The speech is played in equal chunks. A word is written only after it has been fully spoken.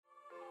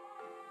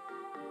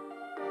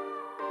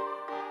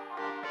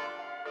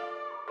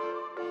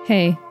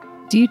Hey,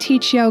 do you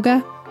teach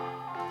yoga?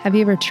 Have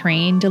you ever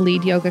trained to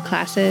lead yoga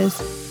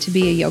classes, to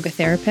be a yoga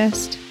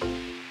therapist?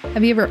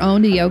 Have you ever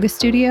owned a yoga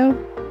studio?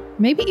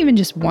 Maybe even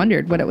just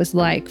wondered what it was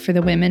like for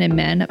the women and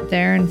men up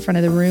there in front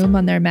of the room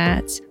on their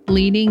mats,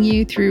 leading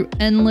you through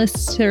endless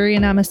Surya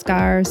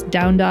Namaskars,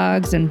 down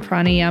dogs, and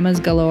pranayamas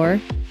galore?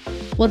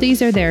 Well,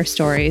 these are their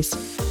stories,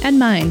 and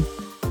mine.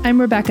 I'm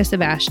Rebecca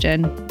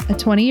Sebastian, a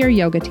 20-year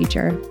yoga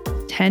teacher,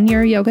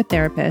 10-year yoga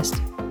therapist,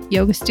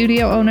 yoga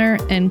studio owner,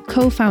 and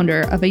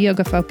co-founder of a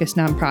yoga-focused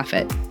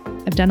nonprofit.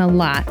 I've done a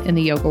lot in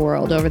the yoga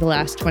world over the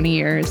last 20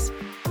 years,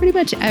 pretty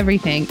much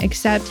everything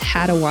except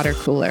had a water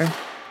cooler.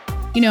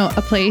 You know,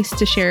 a place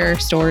to share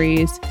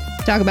stories,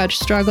 talk about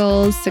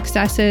struggles,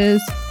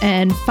 successes,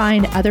 and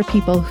find other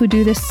people who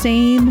do the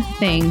same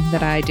thing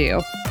that I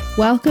do.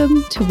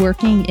 Welcome to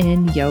Working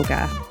in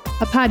Yoga,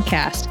 a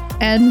podcast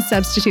and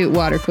substitute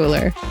water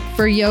cooler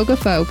for yoga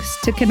folks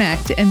to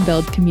connect and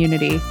build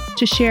community,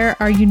 to share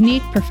our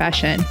unique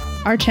profession,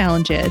 our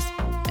challenges,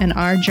 and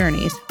our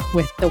journeys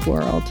with the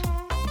world.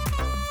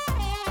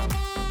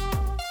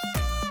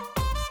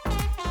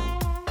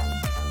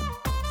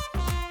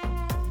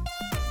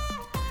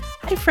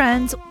 Hi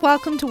friends,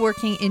 welcome to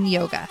Working in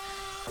Yoga.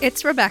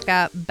 It's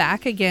Rebecca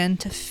back again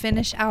to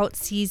finish out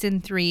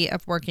season 3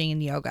 of Working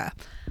in Yoga.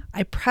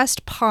 I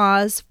pressed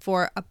pause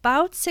for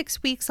about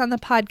 6 weeks on the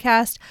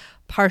podcast,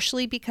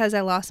 partially because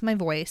I lost my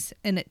voice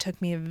and it took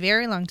me a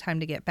very long time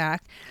to get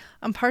back,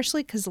 and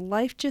partially because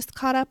life just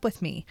caught up with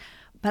me.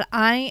 But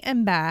I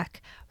am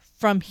back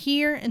from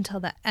here until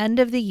the end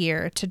of the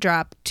year to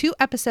drop 2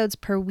 episodes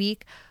per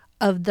week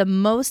of the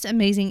most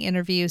amazing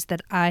interviews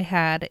that I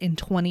had in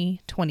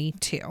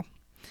 2022.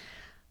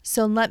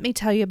 So let me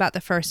tell you about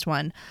the first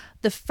one.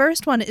 The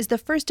first one is the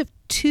first of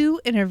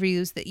 2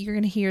 interviews that you're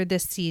going to hear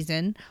this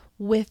season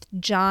with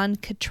John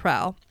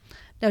Cottrell.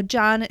 Now,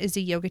 John is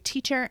a yoga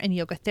teacher and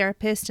yoga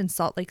therapist in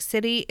Salt Lake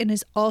City and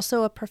is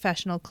also a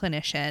professional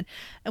clinician.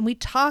 And we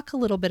talk a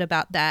little bit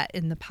about that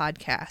in the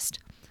podcast.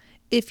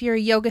 If you're a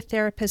yoga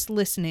therapist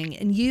listening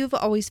and you've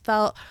always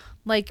felt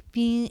like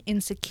being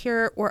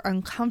insecure or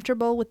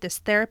uncomfortable with this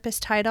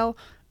therapist title,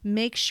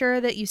 make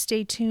sure that you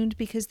stay tuned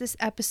because this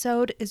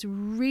episode is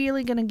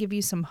really going to give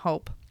you some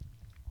hope.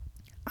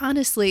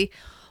 Honestly,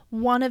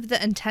 one of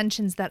the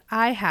intentions that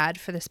I had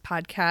for this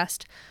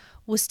podcast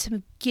was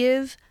to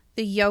give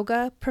the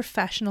yoga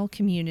professional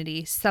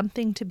community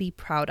something to be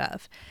proud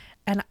of.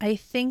 And I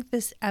think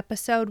this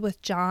episode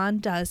with John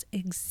does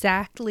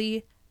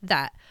exactly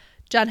that.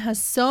 John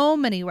has so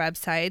many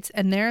websites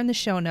and they're in the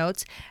show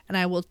notes, and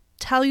I will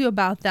tell you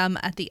about them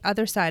at the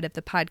other side of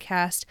the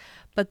podcast.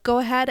 But go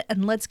ahead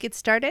and let's get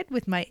started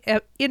with my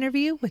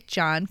interview with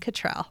John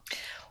Cottrell.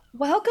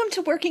 Welcome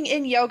to Working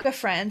in Yoga,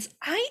 friends.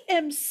 I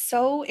am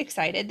so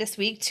excited this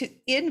week to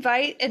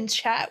invite and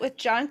chat with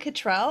John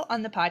Cottrell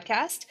on the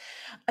podcast.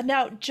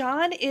 Now,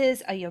 John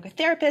is a yoga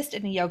therapist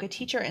and a yoga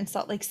teacher in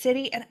Salt Lake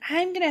City, and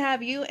I'm going to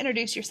have you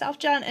introduce yourself,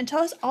 John, and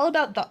tell us all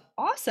about the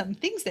awesome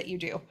things that you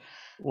do.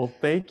 Well,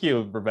 thank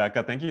you,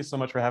 Rebecca. Thank you so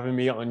much for having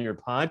me on your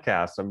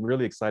podcast. I'm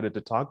really excited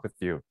to talk with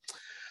you.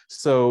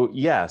 So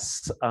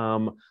yes,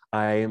 I'm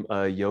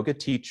a yoga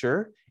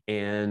teacher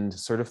and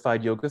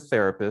certified yoga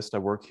therapist. I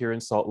work here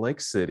in Salt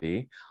Lake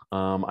City.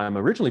 I'm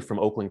originally from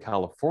Oakland,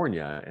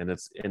 California, and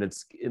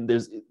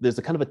there's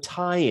a kind of a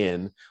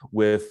tie-in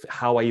with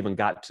how I even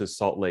got to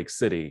Salt Lake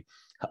City,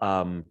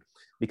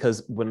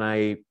 because when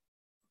I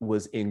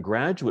was in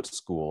graduate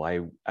school,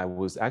 I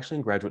was actually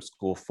in graduate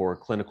school for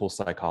clinical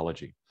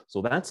psychology.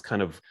 So that's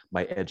kind of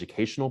my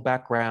educational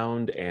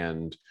background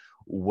and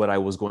what I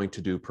was going to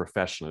do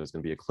professionally. I was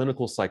going to be a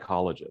clinical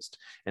psychologist.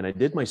 And I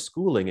did my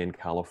schooling in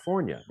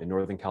California, in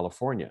Northern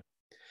California.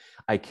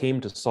 I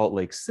came to Salt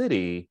Lake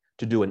City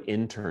to do an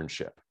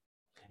internship.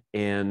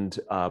 And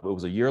it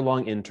was a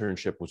year-long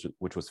internship,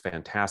 which was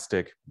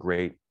fantastic,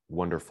 great,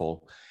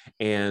 wonderful.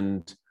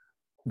 And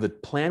the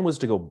plan was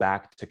to go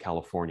back to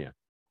California.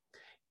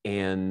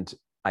 And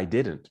I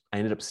didn't. I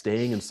ended up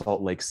staying in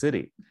Salt Lake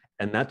City.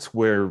 And that's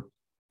where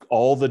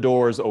all the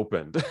doors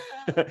opened,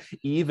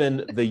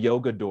 even the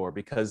yoga door,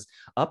 because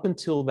up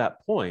until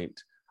that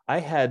point, I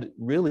had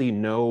really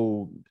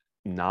no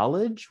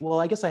knowledge.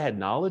 Well, I guess I had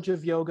knowledge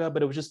of yoga,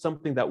 but it was just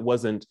something that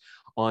wasn't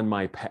on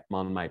my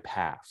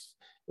path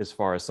as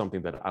far as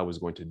something that I was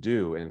going to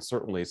do, and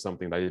certainly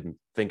something that I didn't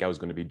think I was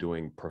going to be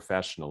doing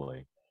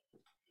professionally.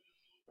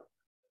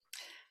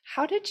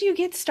 How did you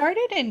get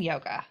started in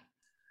yoga?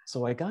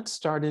 So I got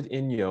started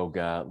in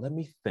yoga. Let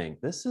me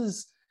think. This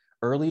is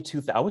early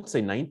 2000, I would say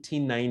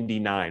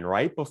 1999,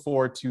 right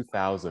before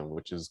 2000,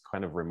 which is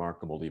kind of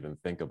remarkable to even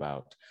think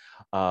about.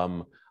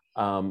 I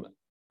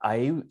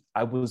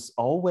was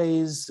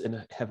always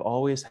and have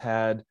always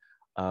had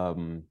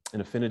an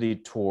affinity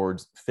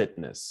towards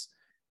fitness.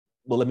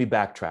 Well, let me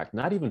backtrack.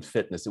 Not even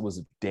fitness, it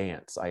was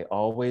dance. I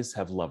always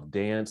have loved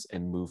dance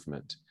and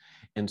movement.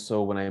 And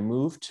so when I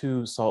moved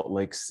to Salt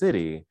Lake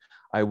City,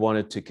 I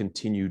wanted to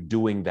continue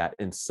doing that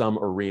in some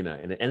arena.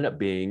 And it ended up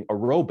being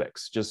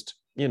aerobics, just,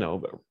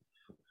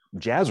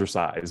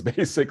 jazzercise,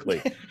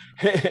 basically.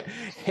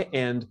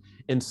 and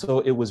And so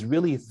it was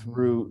really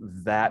through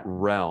that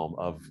realm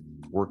of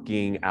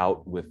working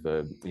out with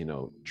a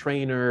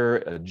trainer,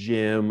 a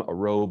gym,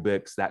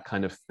 aerobics, that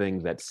kind of thing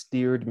that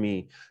steered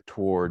me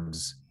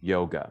towards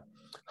yoga.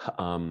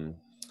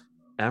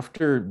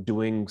 After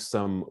doing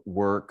some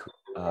work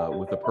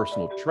with a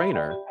personal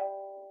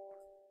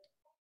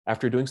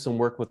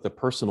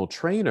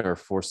trainer,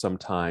 for some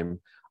time,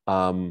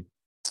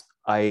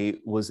 I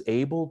was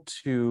able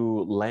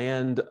to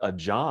land a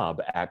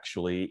job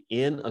actually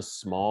in a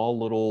small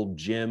little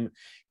gym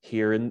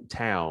here in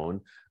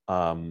town,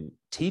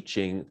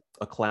 teaching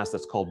a class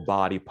that's called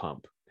Body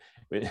Pump.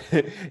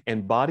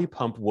 And Body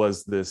Pump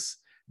was this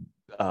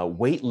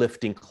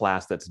weightlifting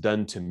class that's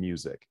done to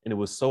music. And it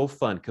was so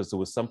fun because it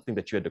was something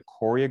that you had to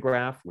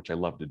choreograph, which I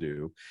love to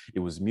do. It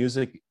was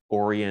music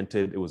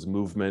oriented, it was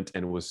movement,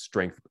 and it was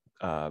strength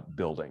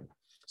building.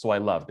 So I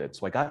loved it.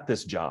 So I got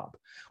this job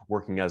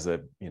working as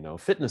a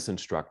fitness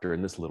instructor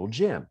in this little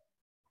gym.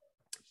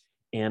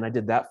 And I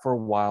did that for a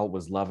while,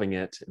 was loving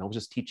it. And I was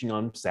just teaching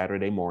on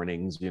Saturday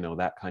mornings,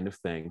 that kind of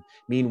thing.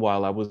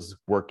 Meanwhile, I was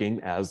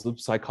working as a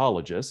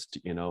psychologist,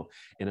 in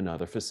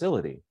another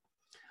facility.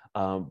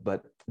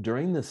 But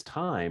during this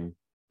time,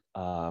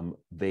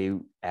 they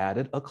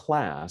added a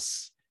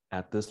class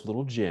at this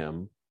little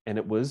gym, and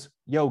it was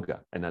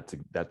yoga. And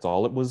that's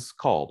all it was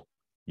called,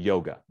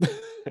 yoga.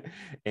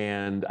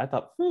 And I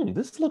thought,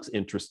 this looks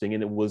interesting.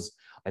 And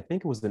I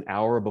think it was an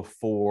hour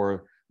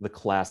before the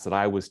class that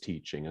I was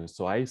teaching. And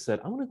so I said,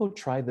 I want to go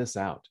try this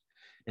out.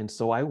 And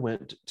so I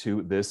went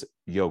to this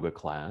yoga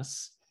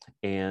class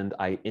and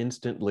I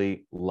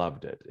instantly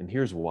loved it. And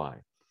here's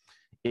why.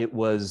 It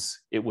was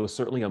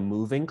certainly a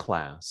moving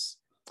class.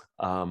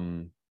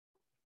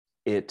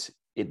 It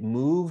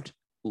moved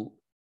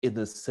in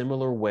a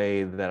similar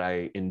way that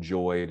I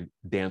enjoyed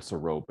dance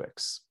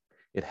aerobics.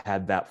 It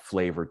had that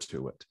flavor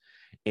to it.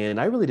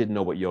 And I really didn't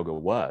know what yoga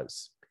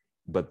was,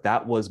 but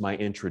that was my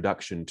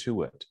introduction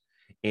to it.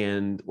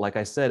 And like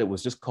I said, it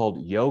was just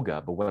called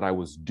yoga, but what I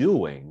was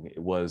doing, it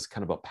was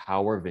kind of a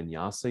power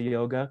vinyasa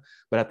yoga.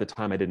 But at the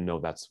time, I didn't know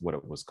that's what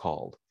it was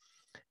called.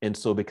 And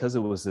so because it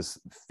was this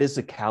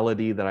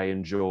physicality that I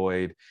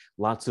enjoyed,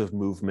 lots of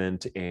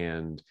movement,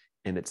 and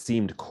it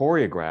seemed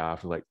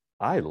choreographed, like,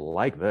 I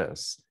like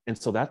this. And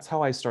so that's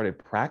how I started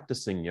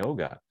practicing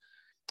yoga.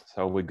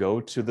 So I would go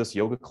to this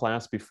yoga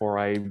class before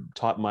I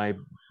taught my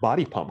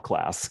body pump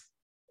class.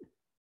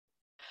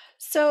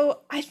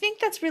 So I think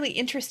that's really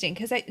interesting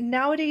because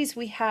nowadays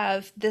we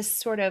have this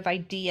sort of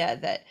idea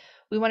that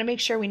we want to make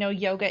sure we know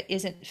yoga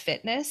isn't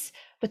fitness,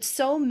 but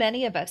so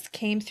many of us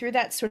came through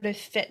that sort of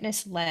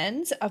fitness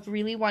lens of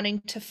really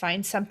wanting to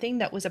find something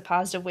that was a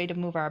positive way to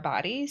move our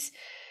bodies.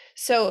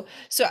 So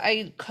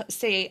I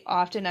say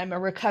often I'm a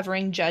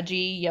recovering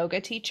judgy yoga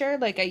teacher.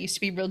 Like I used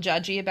to be real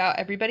judgy about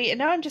everybody. And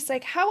now I'm just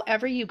like,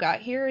 however you got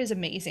here is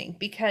amazing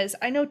because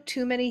I know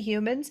too many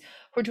humans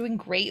who are doing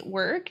great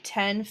work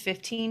 10,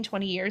 15,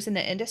 20 years in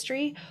the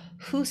industry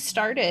who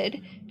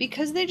started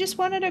because they just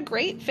wanted a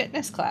great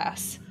fitness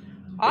class.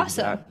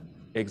 Awesome.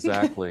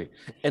 Exactly.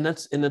 And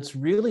that's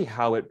really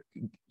how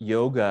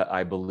yoga,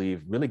 I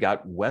believe, really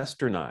got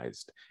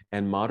westernized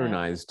and Yeah.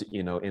 modernized,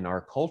 in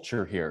our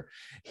culture here.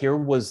 Here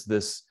was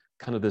this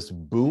kind of this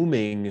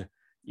booming,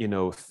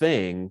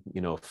 thing,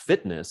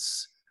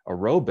 fitness,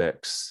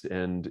 aerobics,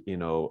 and,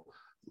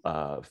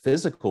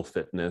 physical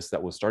fitness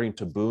that was starting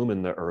to boom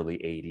in the early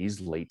 80s,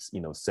 late,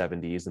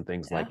 70s and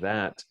things Yeah. like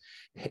that.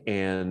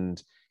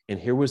 And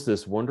here was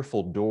this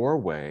wonderful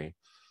doorway,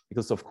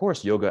 because of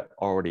course yoga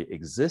already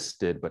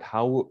existed, but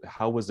how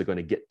was it going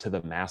to get to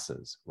the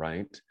masses,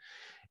 right?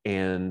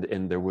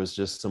 And there was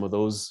just some of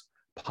those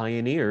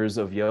pioneers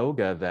of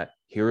yoga that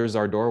here's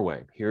our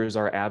doorway, here's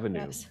our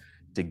avenue Yes.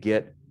 to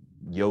get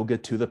yoga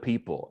to the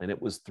people. And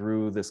it was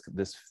through this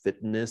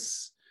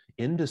fitness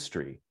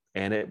industry,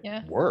 and it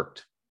Yeah.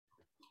 worked.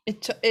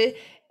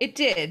 It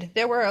did.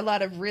 There were a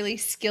lot of really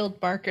skilled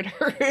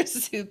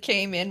marketers who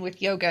came in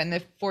with yoga in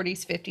the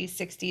 40s, 50s,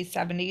 60s,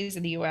 70s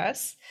in the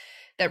US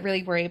that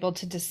really were able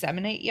to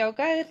disseminate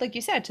yoga, like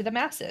you said, to the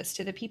masses,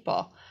 to the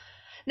people.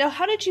 Now,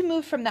 how did you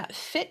move from that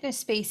fitness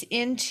space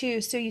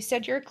into, so you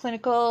said you're a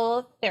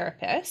clinical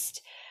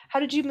therapist. How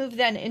did you move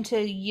then into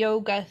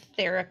yoga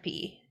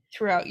therapy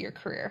throughout your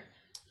career?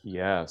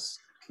 Yes.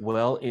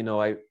 Well,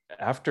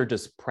 after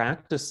just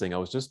practicing, I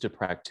was just a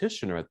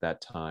practitioner at that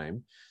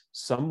time.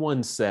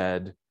 Someone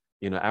said,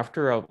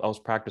 after I was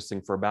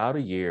practicing for about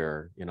a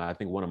year, I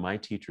think one of my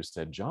teachers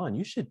said, John,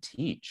 you should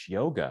teach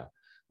yoga.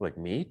 Like,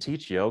 me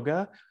teach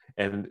yoga?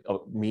 And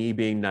me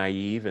being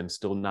naive and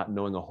still not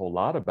knowing a whole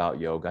lot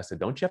about yoga, I said,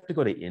 don't you have to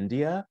go to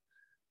India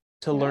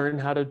to Yeah. learn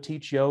how to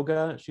teach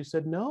yoga? She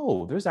said,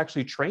 no, there's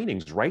actually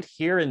trainings right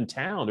here in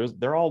town.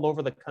 They're all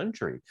over the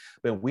country.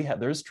 But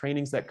there's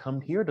trainings that come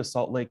here to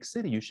Salt Lake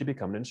City. You should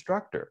become an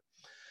instructor.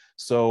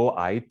 So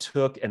I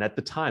took, and at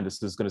the time,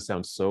 this is going to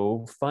sound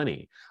so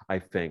funny, I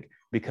think,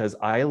 because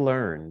I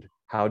learned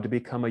how to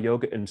become a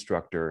yoga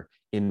instructor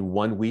in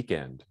one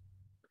weekend.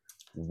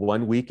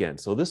 one weekend.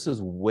 So this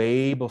is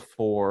way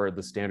before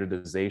the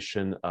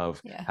standardization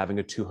of having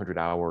a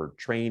 200-hour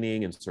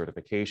training and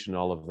certification,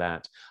 all of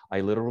that.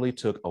 I literally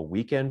took a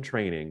weekend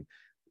training,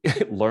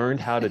 learned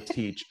how to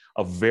teach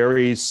a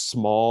very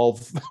small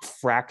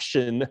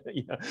fraction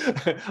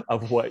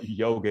of what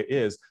yoga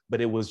is,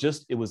 but it was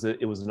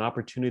an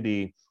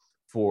opportunity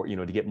for,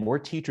 to get more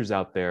teachers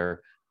out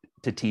there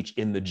to teach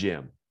in the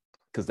gym,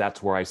 because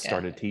that's where I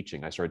started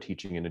teaching. I started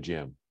teaching in a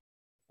gym.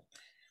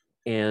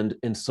 And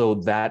so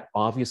that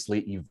obviously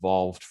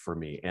evolved for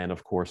me. And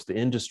of course, the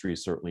industry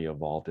certainly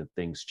evolved and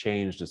things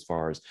changed as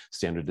far as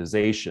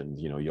standardization,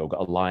 Yoga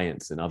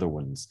Alliance and other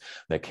ones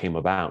that came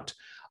about.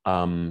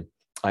 I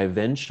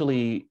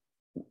eventually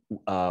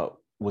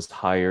was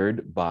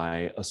hired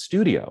by a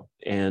studio,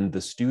 and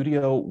the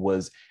studio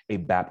was a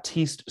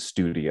Baptiste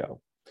studio.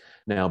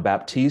 Now,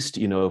 Baptiste,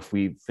 if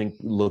we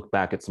look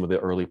back at some of the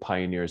early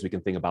pioneers, we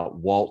can think about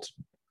Walt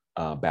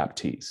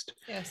Baptiste.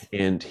 Yes.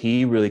 And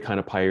he really kind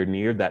of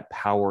pioneered that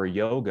power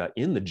yoga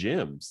in the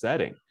gym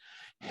setting.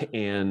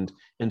 And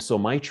so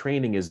my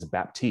training is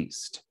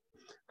Baptiste.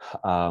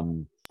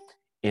 And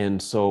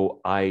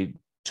so I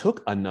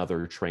took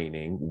another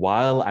training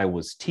while I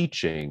was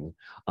teaching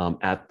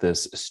at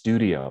this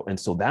studio. And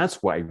so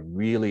that's why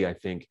I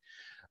think,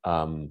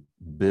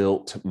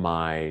 built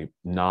my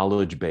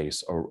knowledge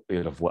base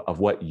of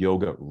what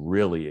yoga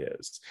really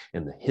is,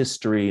 and the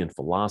history and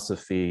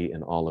philosophy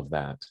and all of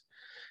that.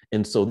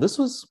 And so this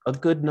was a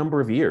good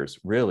number of years,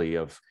 really,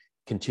 of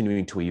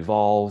continuing to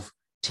evolve,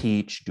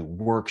 teach, do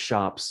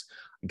workshops,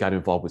 got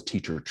involved with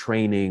teacher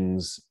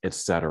trainings,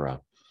 etc.,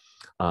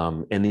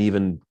 and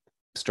even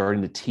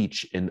starting to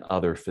teach in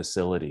other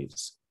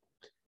facilities.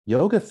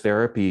 Yoga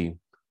therapy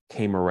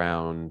came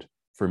around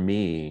for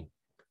me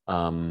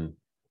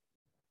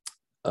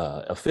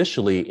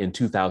officially in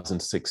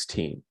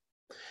 2016.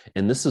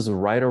 And this is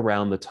right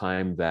around the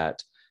time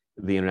that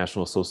the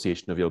International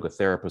Association of Yoga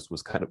Therapists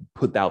was kind of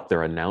put out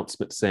their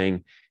announcement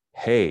saying,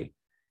 hey,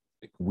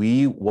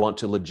 we want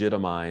to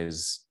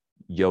legitimize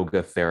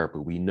yoga therapy.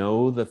 We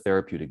know the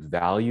therapeutic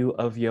value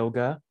of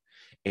yoga,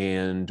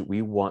 and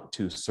we want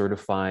to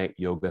certify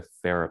yoga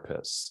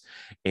therapists.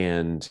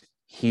 And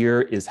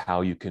here is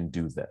how you can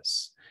do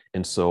this.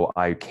 And so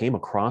I came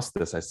across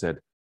this. I said,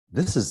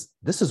 this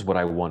is what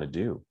I want to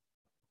do.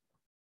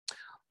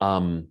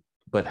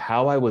 But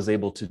how I was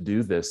able to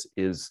do this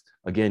is,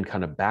 again,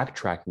 kind of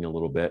backtracking a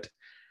little bit.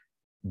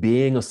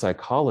 Being a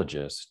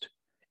psychologist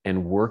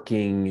and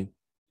working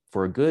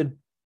for a good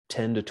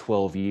 10 to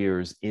 12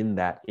 years in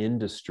that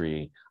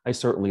industry, I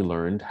certainly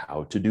learned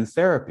how to do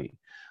therapy,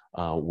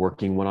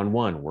 working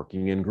one-on-one,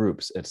 working in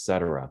groups,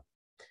 etc.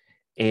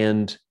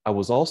 And I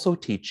was also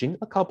teaching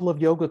a couple of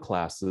yoga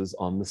classes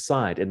on the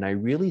side, and I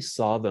really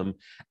saw them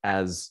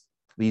as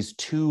these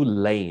two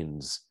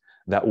lanes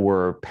that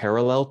were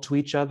parallel to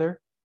each other,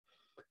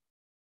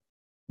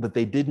 but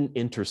they didn't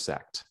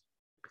intersect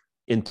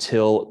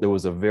until there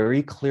was a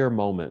very clear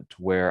moment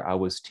where I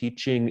was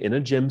teaching in a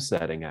gym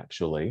setting,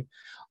 actually.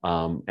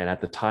 And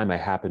at the time, I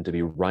happened to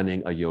be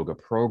running a yoga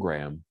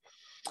program,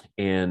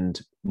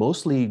 and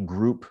mostly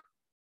group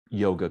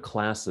yoga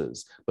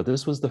classes. But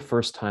this was the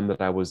first time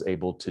that I was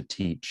able to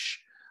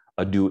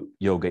do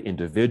yoga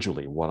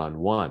individually,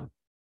 one-on-one,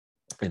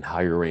 and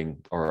hiring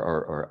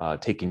or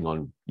taking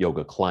on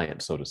yoga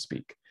clients, so to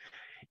speak.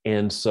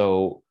 And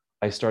so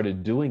I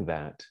started doing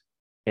that.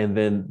 And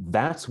then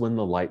that's when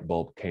the light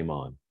bulb came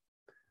on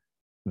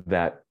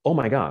that, oh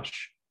my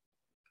gosh,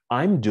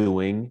 I'm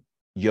doing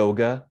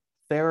yoga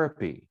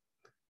therapy.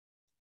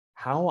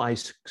 How I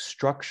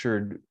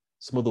structured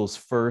some of those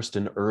first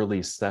and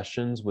early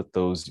sessions with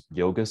those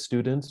yoga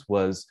students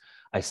was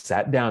I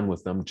sat down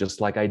with them just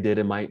like I did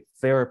in my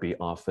therapy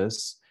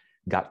office,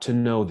 got to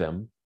know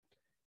them,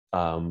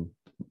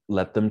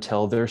 let them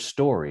tell their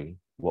story,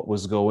 what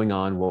was going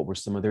on, what were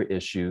some of their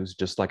issues,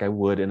 just like I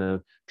would in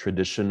a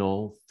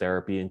traditional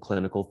therapy and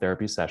clinical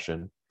therapy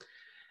session.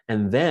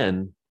 And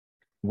then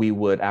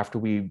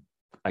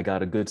I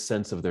got a good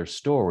sense of their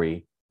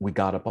story, we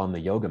got up on the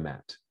yoga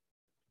mat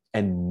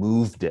and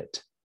moved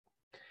it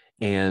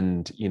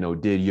and,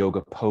 did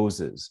yoga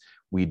poses.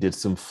 We did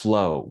some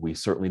flow. We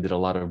certainly did a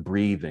lot of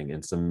breathing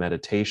and some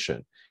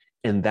meditation.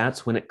 And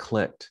that's when it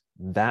clicked.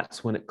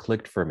 That's when it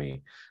clicked for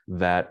me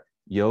that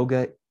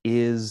yoga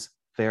is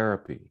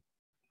therapy.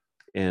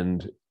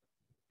 And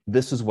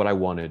this is what I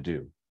want to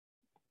do.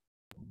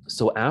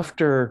 So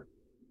after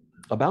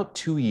about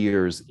 2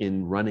 years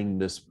in running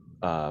this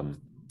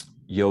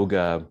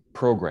yoga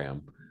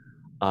program,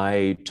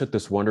 I took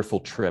this wonderful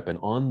trip. And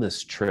on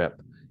this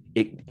trip,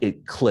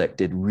 it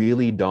clicked. It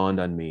really dawned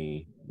on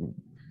me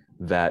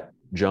that,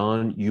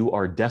 John, you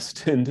are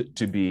destined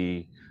to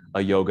be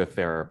a yoga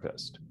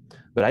therapist.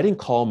 But I didn't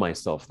call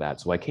myself that.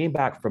 So I came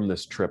back from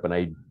this trip and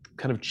I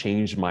kind of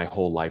changed my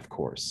whole life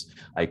course.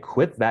 I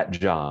quit that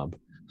job,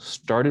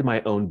 started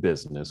my own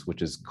business,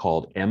 which is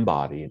called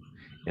Embody,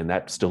 and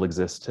that still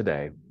exists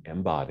today,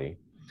 Embody.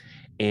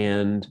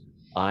 And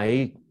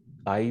I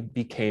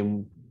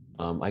became,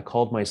 I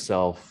called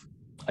myself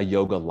a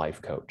yoga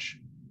life coach.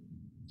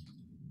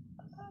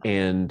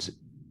 And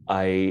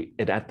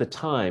And at the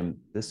time,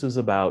 this was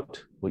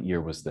about, what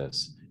year was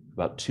this?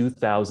 About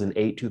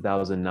 2008,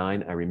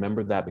 2009. I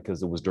remember that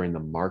because it was during the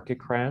market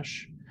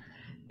crash.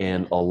 Yeah.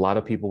 And a lot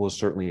of people were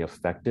certainly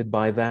affected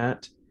by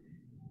that.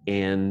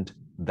 And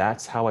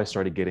that's how I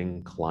started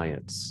getting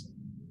clients.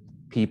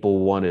 People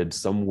wanted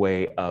some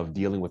way of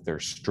dealing with their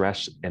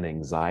stress and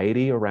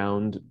anxiety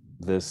around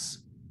this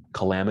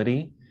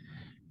calamity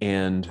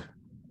and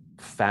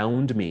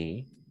found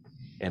me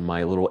and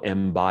my little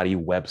Embody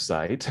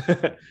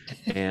website.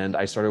 And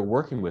I started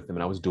working with them,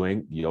 and I was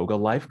doing yoga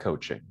life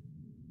coaching.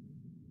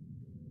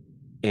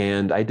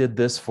 And I did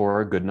this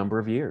for a good number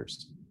of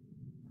years.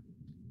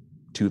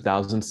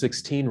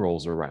 2016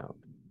 rolls around.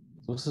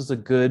 So this is a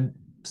good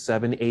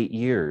 7, 8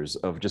 years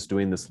of just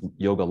doing this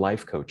yoga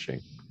life coaching.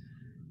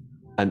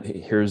 And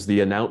here's the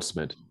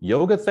announcement: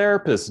 yoga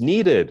therapist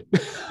needed.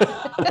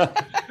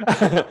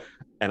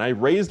 And I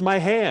raised my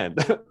hand.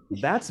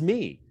 That's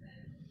me.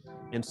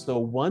 And so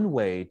one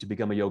way to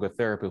become a yoga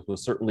therapist will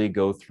certainly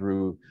go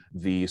through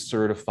the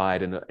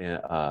certified and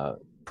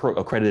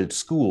accredited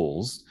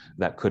schools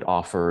that could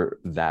offer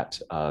that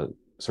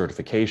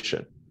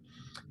certification.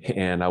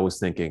 And I was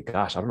thinking,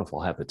 gosh, I don't know if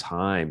I'll have the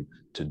time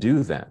to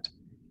do that.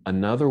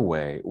 Another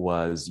way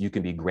was you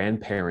can be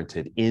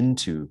grandparented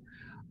into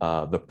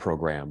the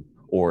program,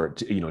 or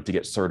to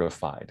get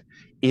certified.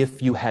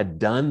 If you had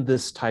done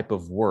this type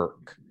of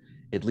work,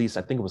 at least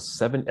I think it was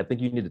seven. I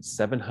think you needed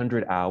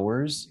 700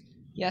 hours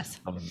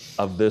Yes.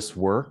 of this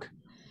work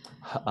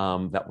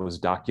that was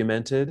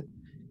documented.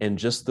 And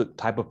just the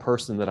type of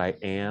person that I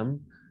am,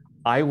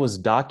 I was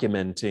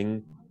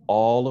documenting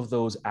all of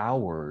those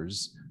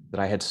hours that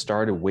I had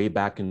started way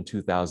back in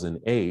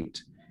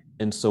 2008.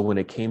 And so when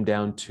it came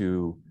down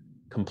to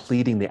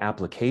completing the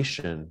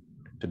application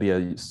to be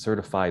a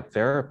certified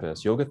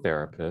therapist, yoga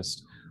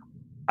therapist,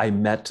 I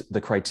met the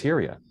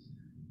criteria.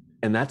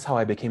 And that's how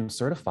I became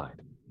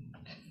certified.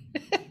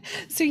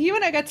 So you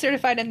and I got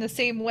certified in the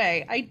same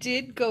way. I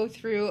did go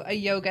through a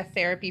yoga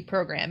therapy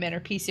program, Inner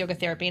Peace Yoga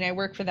Therapy, and I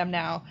work for them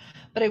now.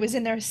 But I was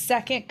in their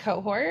second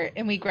cohort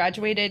and we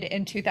graduated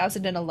in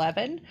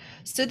 2011.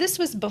 So this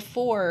was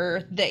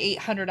before the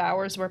 800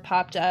 hours were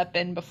popped up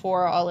and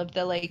before all of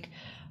the like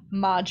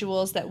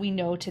modules that we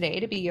know today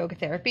to be yoga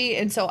therapy.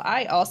 And so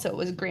I also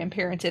was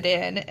grandparented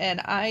in,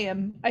 and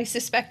I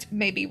suspect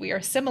maybe we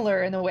are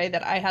similar in the way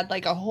that I had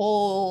like a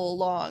whole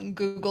long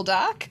Google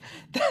Doc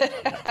that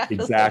had like,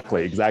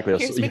 Exactly.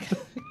 here's my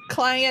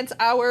clients,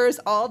 hours,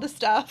 all the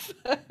stuff.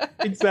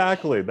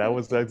 Exactly. That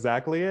was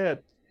exactly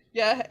it.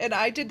 Yeah, and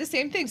I did the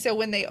same thing. So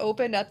when they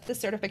opened up the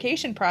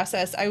certification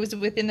process, I was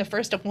within the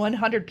first of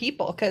 100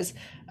 people because,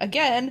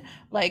 again,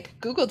 like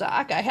Google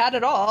Doc, I had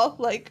it all.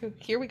 Like,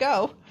 here we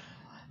go.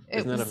 It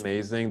Isn't that was,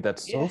 amazing?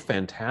 That's so yeah,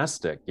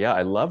 fantastic. Yeah,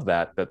 I love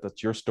that.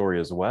 That's your story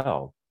as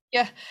well.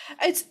 yeah.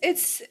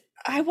 It's.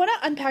 I want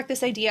to unpack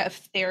this idea of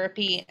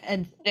therapy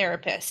and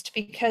therapist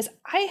because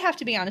I have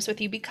to be honest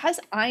with you, because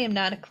I am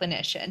not a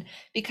clinician,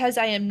 because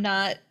I am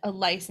not a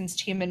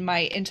licensed human. My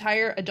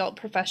entire adult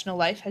professional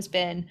life has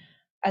been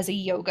as a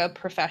yoga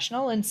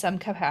professional in some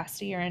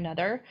capacity or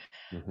another.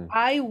 Mhm.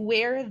 I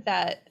wear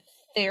that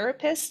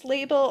therapist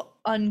label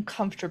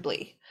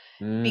uncomfortably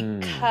Mm.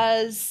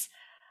 because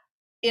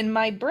in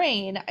my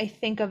brain, I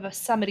think of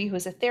somebody who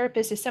is a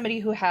therapist as somebody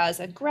who has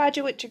a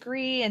graduate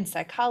degree in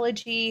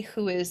psychology,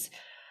 who is,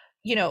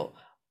 you know,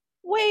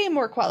 way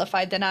more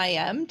qualified than I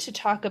am to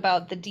talk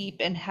about the deep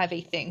and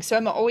heavy things. So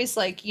I'm always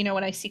like,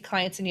 when I see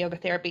clients in yoga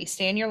therapy,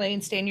 stay in your lane,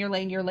 stay in your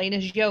lane. Your lane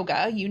is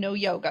yoga.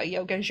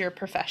 Yoga is your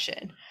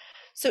profession.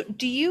 So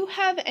do you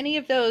have any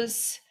of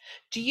those?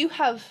 Do you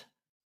have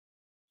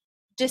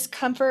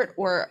discomfort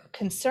or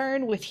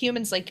concern with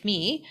humans like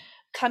me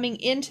coming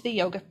into the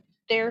yoga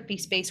therapy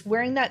space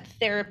wearing that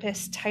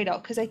therapist title?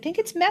 Because I think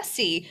it's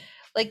messy.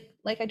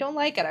 Like I don't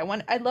like it.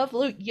 I love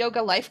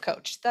yoga life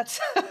coach. That's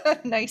a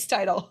nice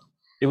title.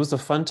 It was a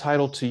fun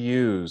title to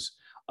use.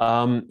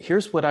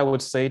 Here's what I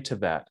would say to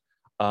that.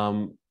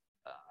 Um,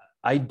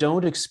 I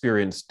don't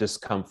experience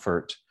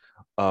discomfort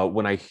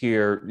when I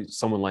hear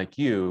someone like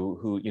you,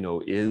 who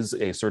is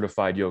a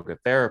certified yoga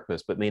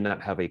therapist, but may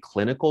not have a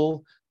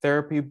clinical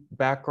therapy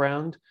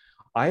background.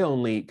 I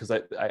only because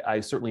I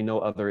certainly know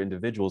other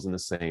individuals in the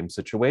same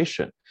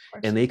situation, Of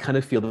course. and they kind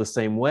of feel the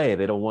same way.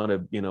 They don't want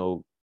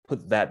to,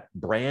 put that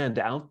brand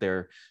out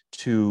there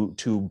too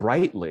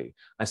brightly.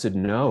 I said,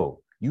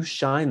 no, you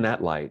shine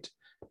that light,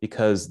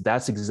 because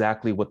that's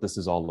exactly what this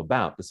is all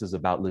about. This is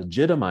about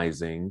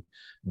legitimizing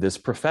this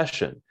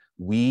profession.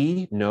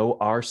 We know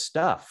our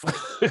stuff.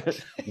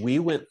 We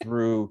went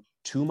through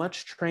too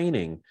much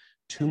training,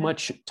 too Yeah.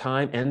 much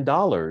time and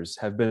dollars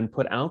have been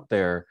put out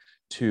there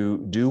to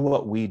do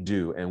what we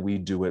do, and we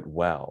do it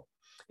well.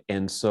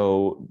 And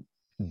so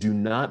do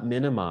not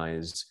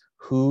minimize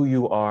who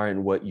you are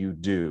and what you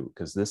do,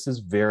 because this is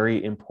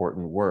very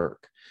important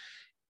work.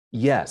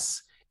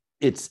 Yes,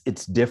 it's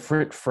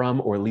different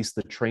from, or at least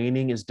the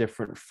training is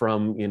different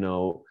from,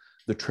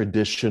 the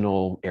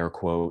traditional, air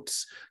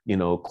quotes,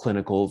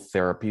 clinical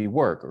therapy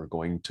work, or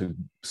going to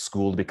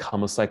school to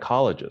become a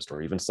psychologist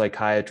or even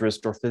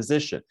psychiatrist or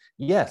physician.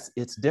 Yes,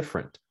 it's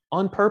different.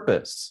 on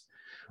purpose.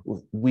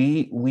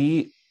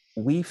 We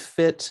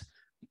fit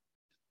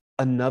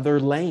another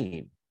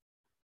lane,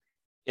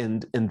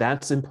 and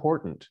that's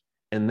important.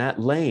 And that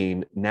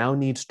lane now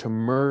needs to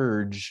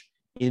merge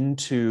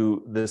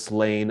into this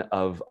lane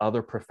of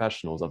other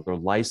professionals, other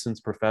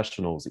licensed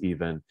professionals,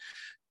 even,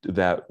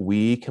 that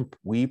we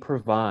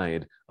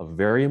provide a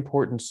very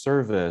important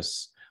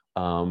service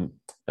in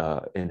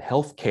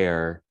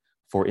healthcare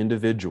for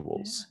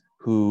individuals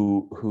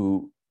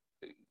who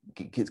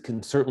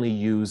can certainly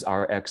use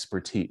our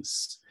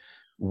expertise.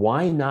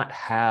 Why not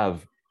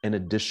have an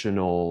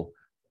additional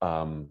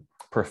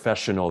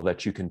professional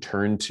that you can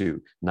turn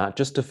to, not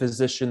just a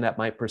physician that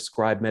might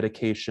prescribe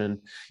medication,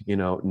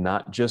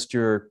 not just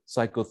your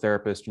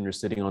psychotherapist and you're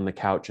sitting on the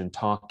couch and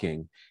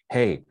talking.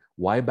 Hey,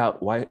 why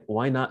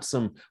not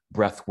some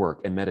breath work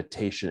and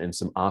meditation and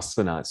some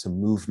asana, some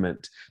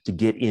movement to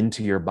get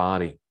into your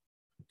body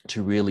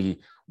to really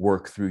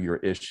work through your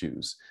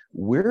issues?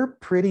 We're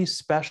pretty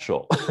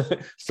special.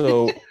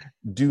 So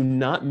do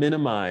not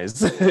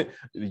minimize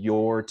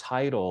your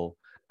title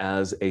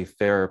as a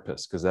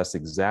therapist, because that's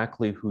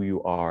exactly who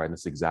you are, and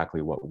it's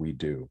exactly what we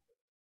do.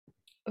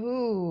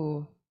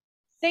 Ooh,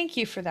 thank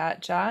you for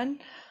that, John.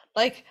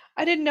 Like,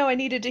 I didn't know I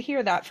needed to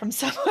hear that from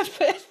someone,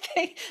 but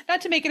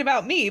not to make it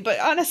about me, but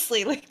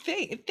honestly, like,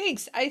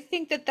 thanks. I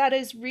think that that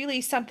is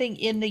really something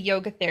in the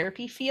yoga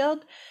therapy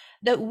field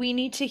that we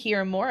need to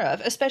hear more of,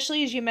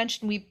 especially as you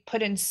mentioned, we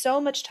put in so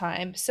much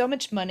time, so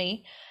much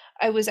money.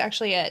 I was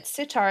actually at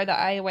Sitar, the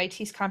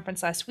IOIT's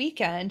conference last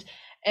weekend,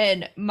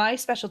 and my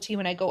specialty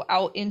when I go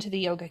out into the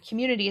yoga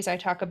community is I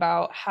talk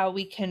about how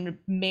we can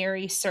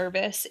marry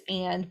service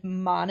and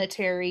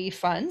monetary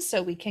funds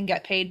so we can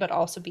get paid but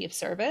also be of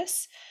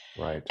service.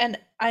 Right. And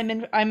I'm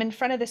in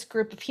front of this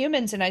group of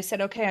humans and I said,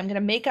 okay, I'm going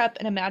to make up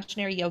an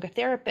imaginary yoga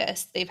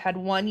therapist. They've had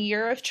 1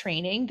 year of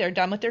training. They're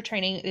done with their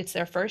training. It's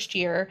their first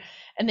year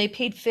and they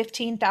paid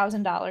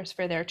 $15,000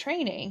 for their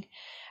training.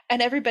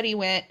 And everybody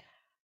went,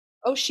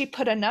 oh, she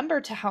put a number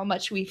to how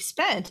much we've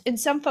spent. And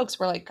some folks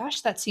were like,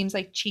 gosh, that seems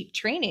like cheap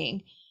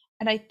training.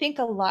 And I think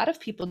a lot of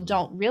people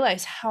don't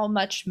realize how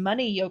much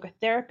money yoga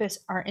therapists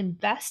are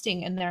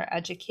investing in their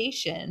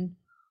education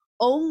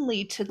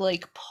only to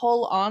like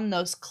pull on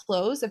those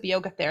clothes of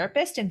yoga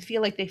therapist and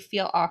feel like they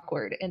feel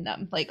awkward in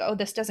them. Like, oh,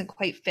 this doesn't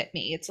quite fit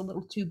me. It's a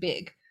little too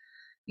big,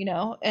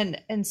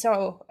 And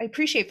so I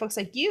appreciate folks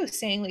like you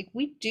saying like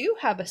we do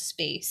have a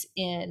space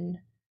in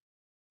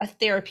a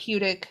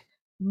therapeutic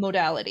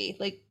modality.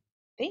 Like,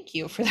 thank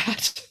you for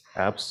that.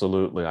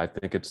 Absolutely. I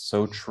think it's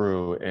so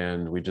true.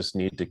 And we just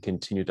need to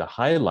continue to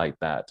highlight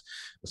that,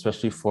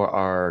 especially for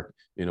our,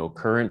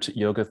 current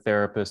yoga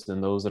therapists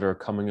and those that are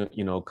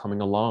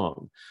coming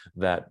along,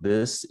 that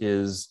this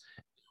is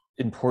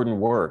important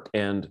work.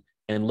 And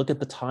look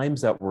at the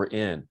times that we're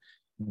in.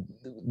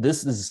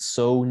 This is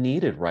so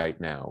needed right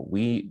now.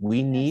 We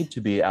need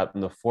to be out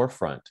in the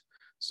forefront.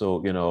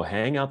 So,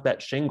 hang out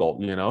that shingle,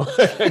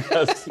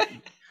 because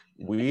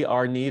we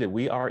are needed.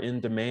 We are in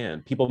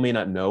demand. People may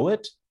not know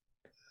it,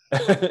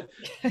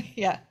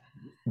 Yeah.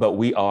 but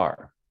we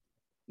are.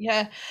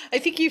 Yeah, I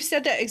think you've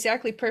said that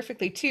exactly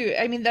perfectly too.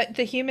 I mean, that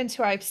the humans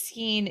who I've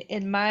seen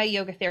in my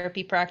yoga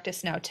therapy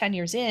practice now 10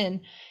 years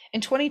in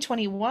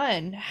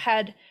 2021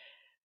 had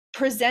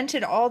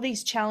presented all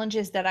these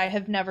challenges that I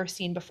have never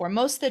seen before.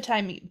 Most of the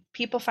time,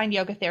 people find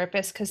yoga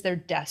therapists because they're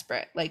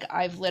desperate. Like,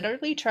 I've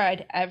literally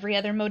tried every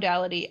other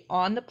modality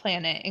on the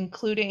planet,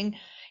 including,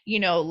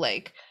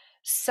 like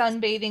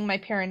sunbathing my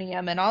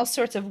perineum and all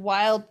sorts of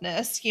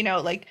wildness,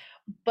 like,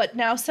 but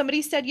now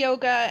somebody said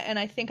yoga and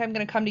I think I'm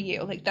going to come to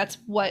you. Like, that's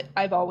what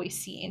I've always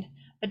seen.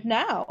 But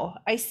now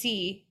I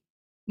see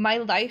my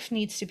life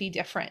needs to be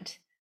different.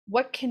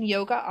 What can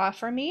yoga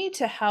offer me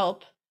to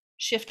help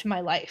shift my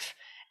life?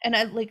 And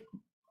I like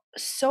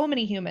so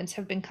many humans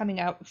have been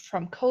coming out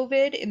from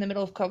COVID in the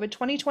middle of COVID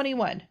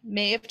 2021,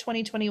 May of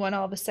 2021.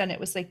 All of a sudden, it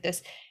was like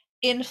this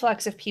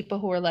influx of people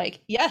who were like,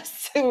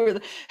 yes,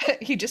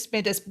 he just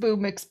made this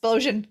boom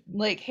explosion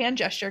like hand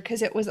gesture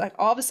because it was like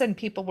all of a sudden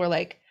people were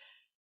like,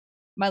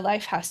 my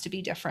life has to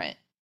be different.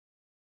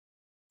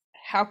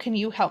 How can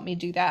you help me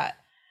do that?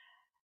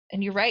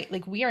 And you're right,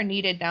 like we are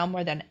needed now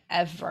more than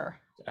ever.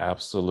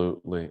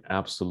 Absolutely.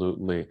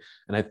 Absolutely.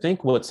 And I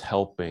think what's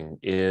helping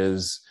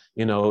is,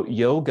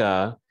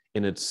 yoga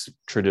in its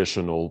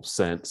traditional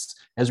sense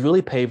has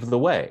really paved the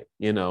way.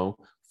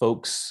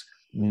 Folks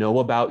know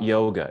about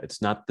yoga.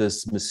 It's not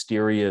this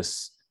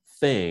mysterious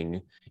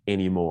thing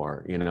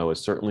anymore. It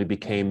certainly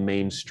became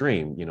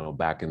mainstream,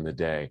 back in the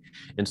day.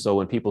 And so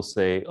when people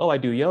say, oh, I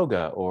do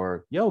yoga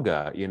or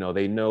yoga,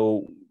 they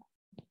know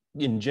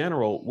in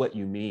general what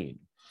you mean.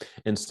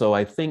 And so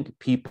I think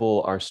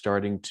people are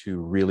starting to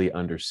really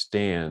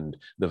understand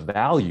the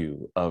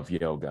value of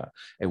yoga.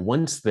 And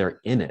once they're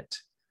in it,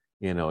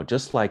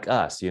 just like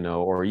us,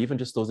 or even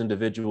just those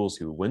individuals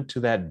who went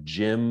to that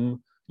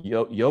gym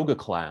yoga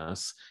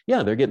class,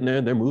 yeah, they're getting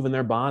there, they're moving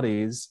their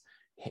bodies,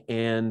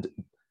 and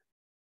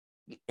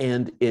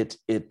it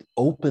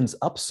opens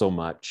up so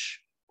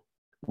much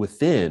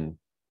within,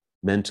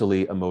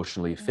 mentally,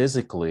 emotionally,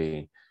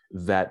 physically,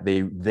 that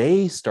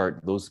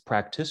those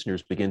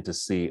practitioners begin to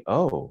see,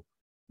 oh,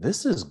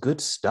 this is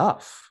good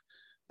stuff.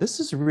 This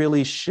is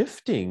really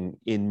shifting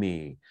in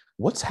me.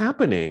 What's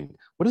happening?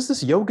 What is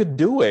this yoga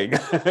doing?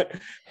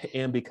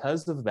 And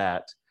because of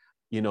that,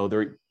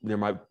 there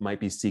might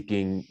be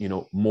seeking,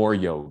 more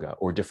yoga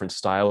or different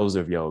styles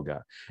of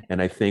yoga.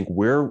 And I think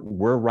we're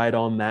right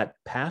on that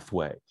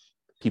pathway.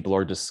 People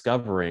are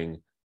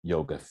discovering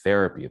yoga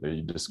therapy.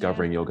 They're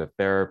discovering yoga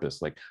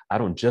therapists. Like, I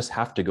don't just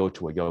have to go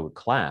to a yoga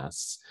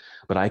class,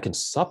 but I can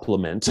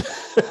supplement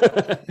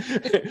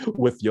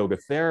with yoga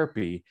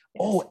therapy. Yes.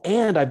 Oh,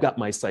 and I've got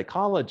my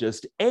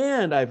psychologist,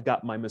 and I've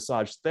got my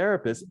massage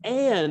therapist,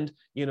 and,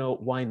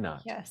 why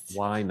not? Yes.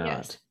 Why not?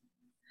 Yes.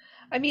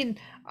 I mean,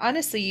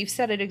 honestly, you've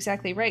said it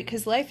exactly right,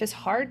 because life is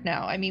hard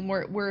now. I mean,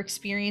 we're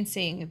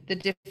experiencing the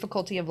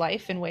difficulty of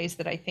life in ways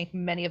that I think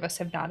many of us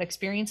have not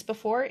experienced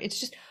before. It's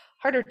just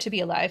harder to be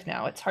alive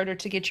now. It's harder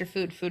to get your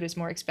food. Food is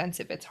more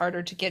expensive. It's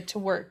harder to get to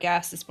work.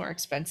 Gas is more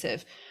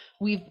expensive.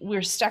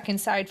 We're stuck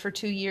inside for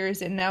 2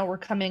 years, and now we're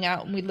coming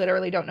out and we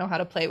literally don't know how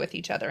to play with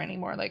each other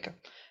anymore. Like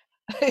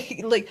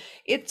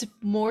it's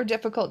more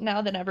difficult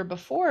now than ever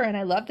before. And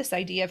I love this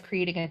idea of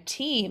creating a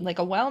team, like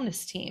a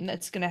wellness team,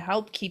 that's going to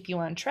help keep you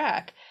on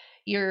track.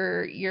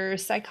 Your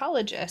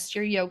psychologist,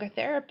 your yoga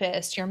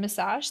therapist, your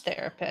massage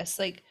therapist.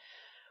 Like,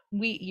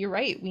 you're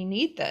right. We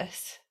need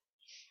this.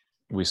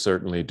 We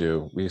certainly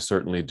do. We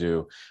certainly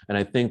do. And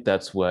I think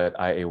that's what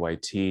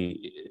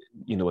IAYT,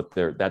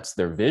 that's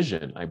their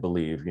vision, I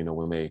believe,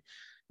 when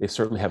they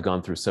certainly have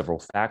gone through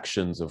several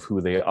factions of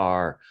who they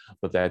are,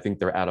 but I think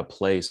they're at a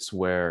place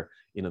where,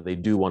 they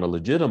do want to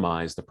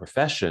legitimize the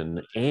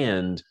profession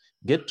and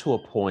get to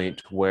a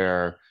point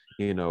where,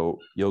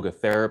 yoga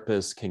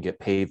therapists can get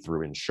paid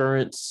through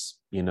insurance.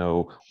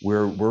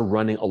 We're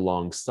running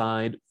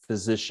alongside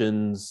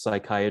physicians,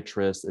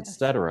 psychiatrists, et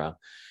cetera.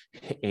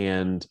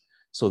 And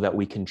so that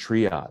we can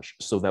triage,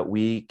 so that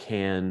we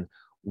can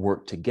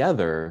work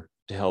together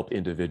to help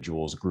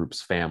individuals,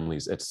 groups,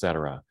 families, et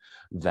cetera.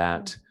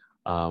 That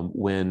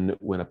when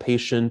a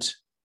patient,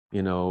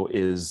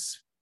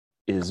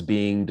 is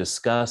being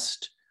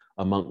discussed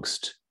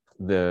amongst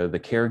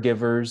the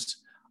caregivers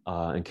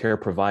and care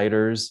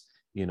providers,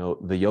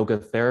 the yoga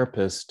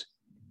therapist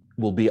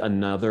will be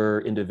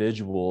another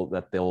individual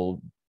that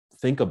they'll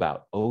think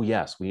about. Oh,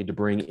 yes, we need to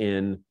bring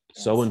in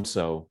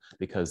so-and-so,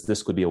 because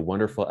this could be a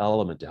wonderful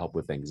element to help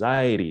with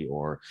anxiety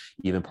or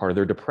even part of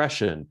their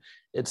depression,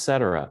 et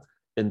cetera.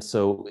 And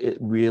so it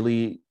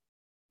really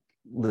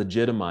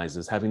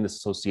legitimizes, having this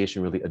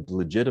association really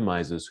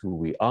legitimizes who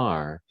we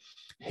are.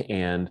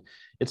 And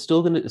it's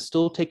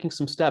still taking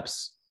some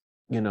steps,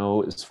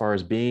 as far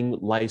as being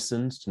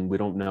licensed, and we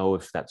don't know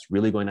if that's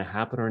really going to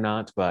happen or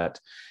not, but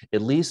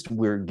at least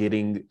we're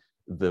getting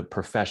the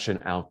profession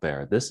out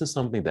there. This is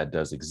something that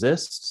does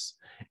exist.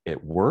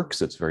 It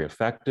works. It's very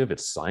effective.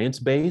 It's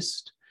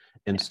science-based.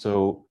 And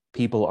so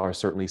people are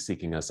certainly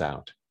seeking us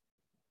out.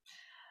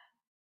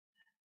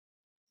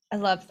 I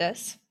love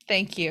this.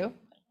 Thank you.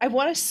 I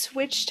want to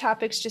switch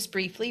topics just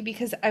briefly,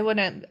 because I want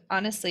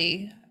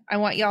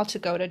y'all to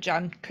go to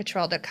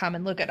johncottrell.com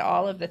and look at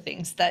all of the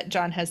things that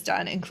John has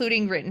done,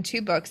 including written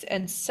 2 books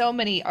and so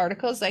many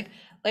articles. Like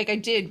I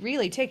did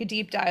really take a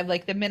deep dive.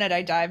 Like, the minute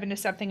I dive into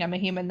something, I'm a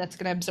human that's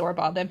going to absorb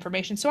all the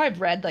information. So I've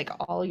read like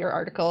all your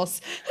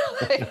articles.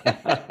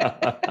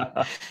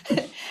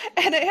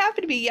 And it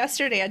happened to be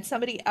yesterday, I had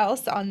somebody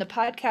else on the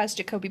podcast,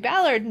 Jacoby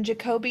Ballard, and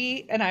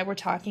Jacoby and I were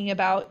talking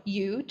about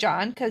you,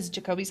 John, because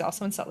Jacoby's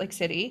also in Salt Lake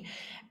City,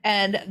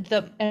 and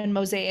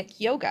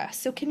Mosaic Yoga.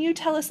 So can you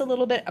tell us a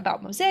little bit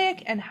about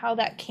Mosaic and how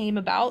that came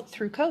about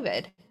through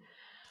COVID?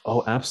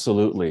 Oh,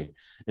 absolutely.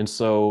 And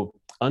so,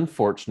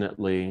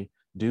 unfortunately,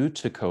 due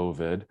to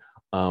COVID,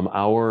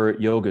 our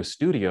yoga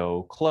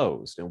studio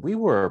closed, and we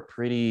were a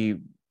pretty,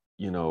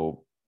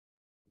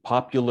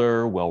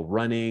 popular,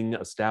 well-running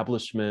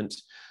establishment,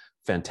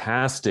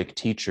 fantastic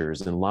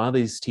teachers. And a lot of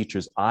these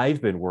teachers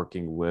I've been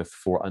working with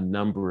for a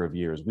number of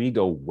years. We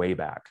go way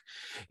back.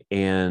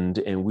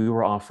 And we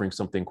were offering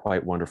something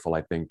quite wonderful,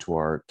 I think, to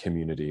our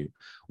community.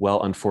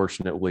 Well,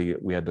 unfortunately,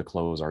 we had to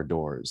close our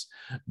doors.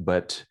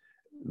 But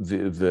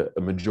the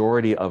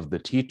majority of the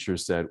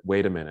teachers said,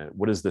 wait a minute,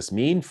 what does this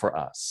mean for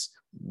us?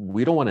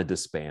 We don't want to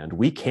disband.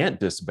 We can't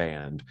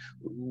disband.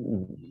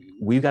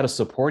 We've got to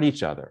support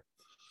each other.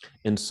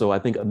 And so I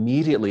think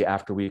immediately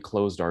after we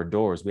closed our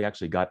doors, we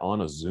actually got on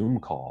a Zoom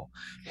call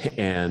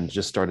and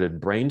just started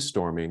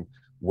brainstorming,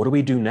 what do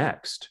we do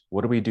next?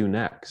 What do we do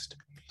next?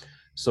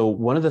 So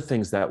one of the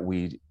things that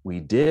we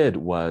did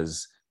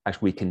was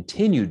actually we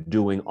continued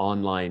doing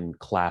online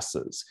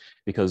classes,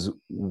 because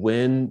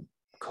when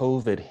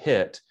COVID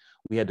hit,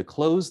 we had to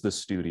close the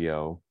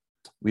studio.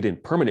 We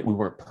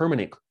weren't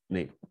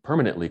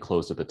permanently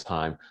closed at the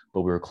time,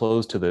 but we were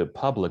closed to the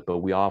public, but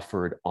we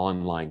offered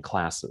online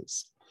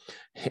classes.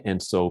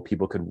 And so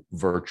people could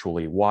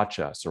virtually watch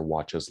us or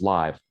watch us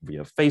live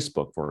via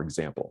Facebook, for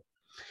example.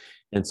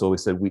 And so we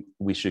said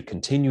we should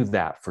continue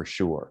that for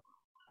sure.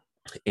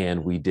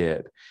 And we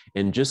did.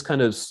 And just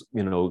kind of,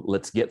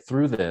 let's get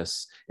through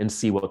this and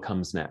see what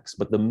comes next.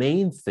 But the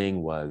main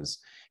thing was,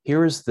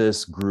 Here is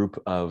this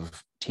group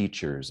of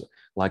teachers.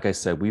 Like I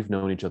said, we've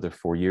known each other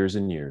for years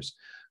and years.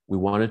 We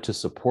wanted to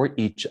support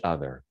each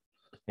other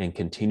and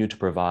continue to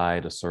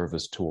provide a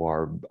service to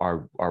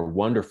our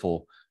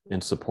wonderful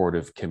and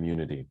supportive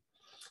community.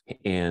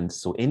 And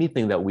so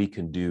anything that we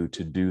can do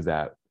to do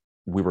that,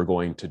 we were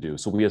going to do.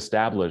 So we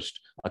established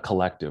a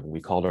collective. We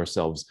called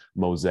ourselves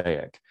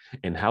Mosaic.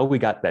 And how we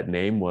got that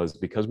name was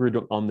because we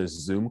were on this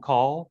Zoom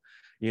call.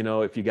 You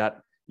know, if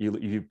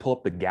you pull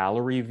up the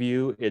gallery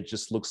view, it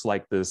just looks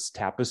like this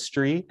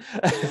tapestry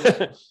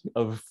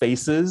of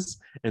faces.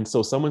 And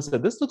so someone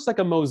said, this looks like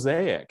a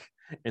mosaic.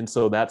 And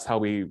so that's how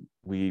we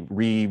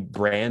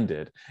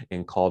rebranded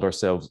and called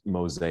ourselves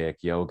Mosaic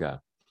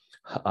Yoga.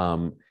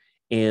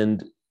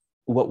 And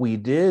what we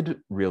did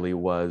really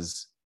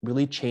was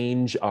really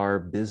change our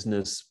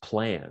business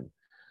plan.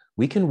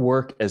 We can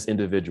work as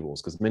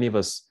individuals because many of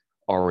us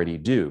already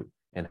do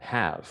and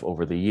have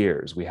over the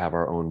years. We have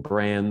our own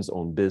brands,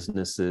 own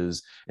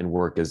businesses, and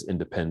work as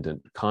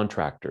independent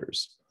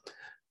contractors.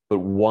 But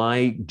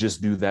why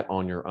just do that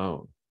on your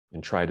own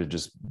and try to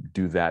just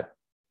do that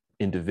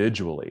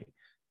individually?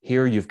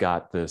 Here you've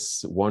got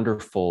this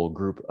wonderful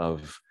group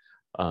of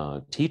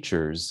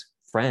teachers,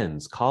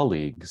 friends,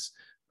 colleagues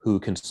who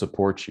can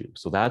support you.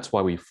 So that's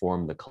why we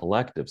formed the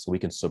collective, so we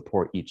can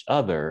support each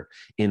other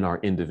in our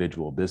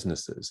individual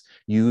businesses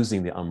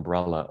using the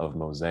umbrella of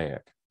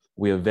Mosaic.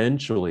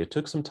 It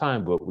took some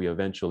time, but we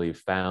eventually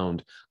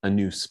found a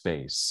new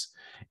space.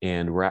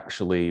 And we're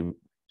actually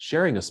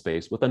sharing a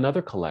space with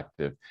another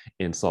collective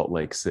in Salt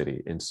Lake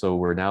City. And so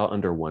we're now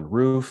under one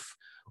roof.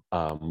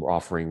 We're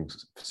offering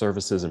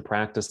services and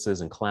practices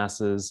and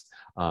classes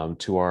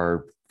to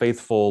our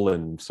faithful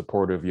and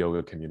supportive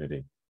yoga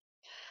community.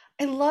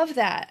 I love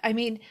that. I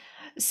mean,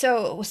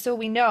 so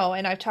we know,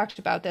 and I've talked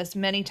about this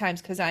many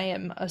times because I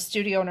am a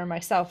studio owner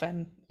myself.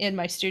 I'm in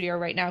my studio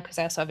right now because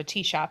I also have a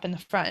tea shop in the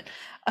front.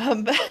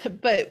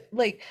 But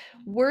like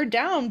we're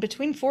down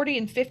between 40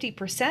 and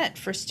 50%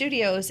 for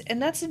studios, and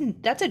that's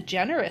a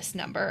generous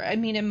number. I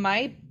mean, in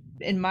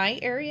my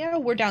area,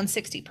 we're down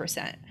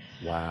 60%.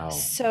 Wow.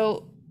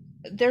 So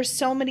there's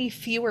so many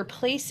fewer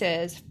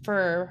places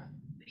for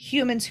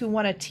humans who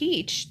want to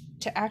teach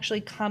to actually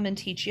come and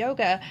teach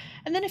yoga.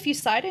 And then if you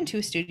slide into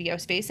a studio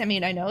space, I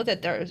mean, I know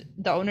that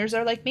the owners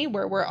are like me,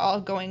 where we're all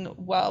going,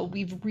 well,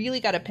 we've really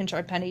got to pinch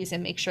our pennies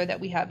and make sure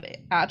that we have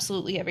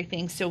absolutely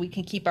everything so we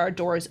can keep our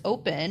doors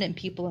open and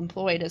people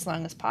employed as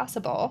long as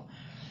possible.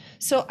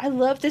 So I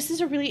love, this is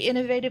a really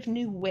innovative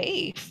new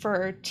way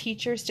for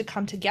teachers to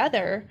come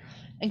together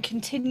and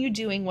continue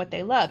doing what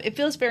they love. It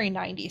feels very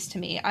 90s to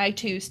me. I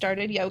too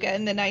started yoga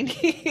in the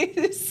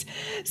 90s.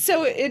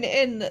 So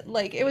in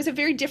like it was a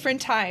very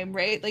different time,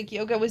 right? Like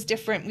yoga was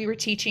different. We were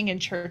teaching in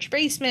church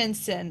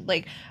basements, and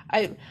like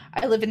I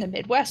live in the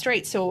Midwest,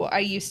 right? So I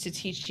used to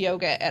teach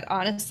yoga at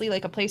honestly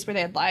like a place where they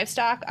had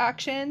livestock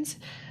auctions.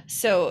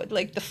 So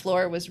like the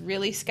floor was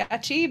really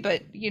sketchy,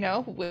 but you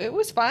know, it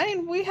was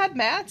fine. We had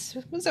mats.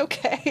 It was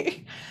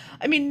okay.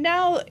 I mean,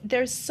 now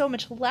there's so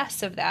much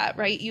less of that,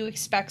 right? You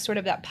expect sort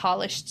of that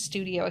polished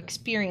studio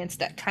experience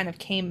that kind of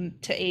came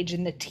to age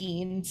in the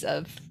teens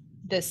of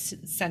this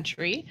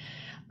century.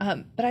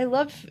 But I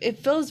love, it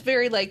feels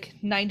very like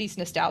 90s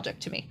nostalgic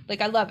to me.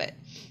 Like I love it.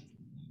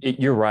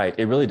 You're right.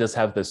 It really does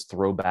have this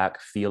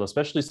throwback feel,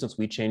 especially since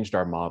we changed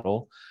our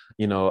model.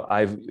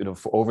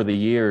 For over the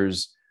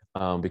years,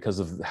 because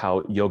of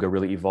how yoga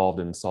really evolved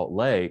in Salt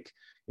Lake,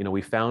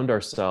 we found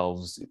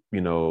ourselves,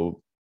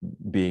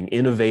 being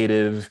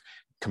innovative,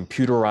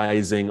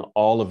 computerizing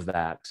all of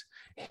that,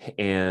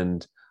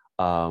 and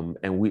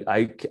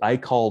I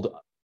called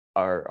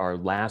our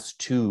last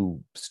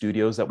two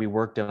studios that we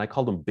worked in, I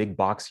called them big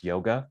box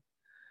yoga,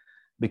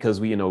 because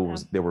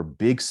there were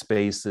big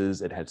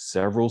spaces. It had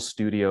several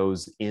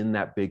studios in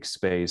that big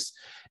space,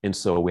 and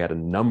so we had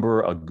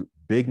a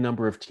big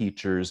number of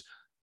teachers.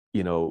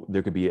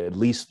 There could be at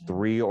least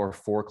 3 or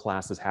 4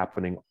 classes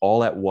happening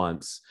all at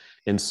once,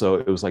 and so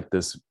it was like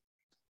this.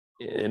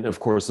 And of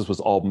course, this was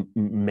all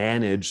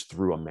managed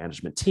through a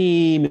management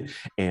team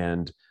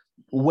and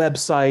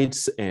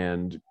websites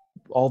and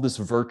all this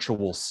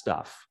virtual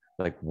stuff.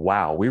 Like,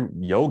 wow,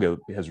 yoga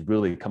has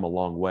really come a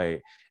long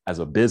way as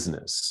a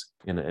business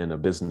in a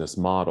business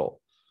model.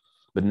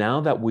 But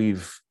now that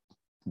we've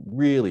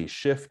really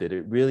shifted,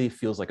 it really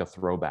feels like a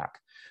throwback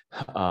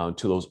to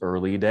those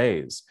early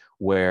days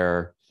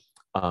where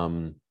a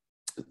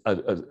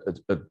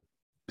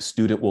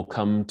student will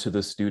come to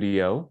the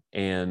studio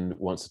and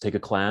wants to take a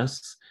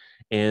class,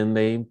 and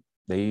they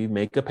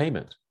make a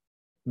payment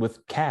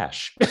with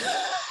cash.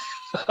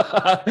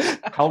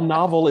 How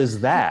novel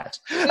is that?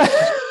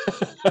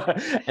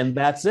 And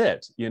that's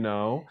it,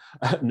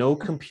 no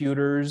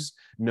computers,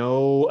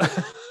 no.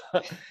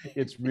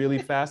 It's really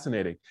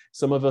fascinating.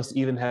 Some of us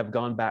even have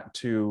gone back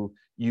to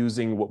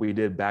using what we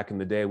did back in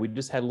the day. We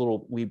just had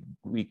little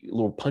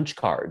punch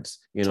cards.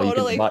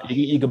 Totally.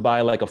 You could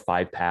buy like a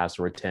 5 pass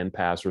or a 10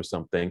 pass or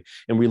something,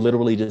 and we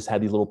literally just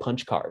had these little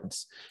punch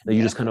cards that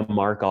you just kind of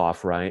mark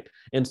off, right?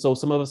 And so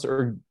some of us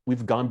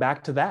we've gone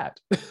back to that.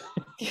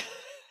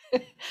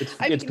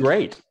 I It's mean,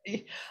 great.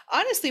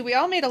 honestly, we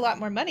all made a lot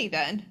more money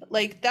then.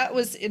 Like that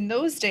was in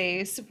those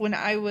days when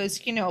I was,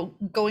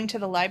 going to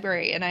the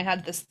library and I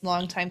had this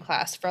long time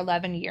class for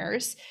 11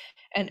 years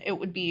and it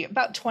would be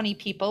about 20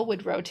 people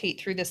would rotate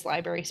through this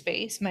library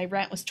space. My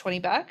rent was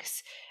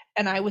 $20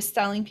 and I was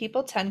selling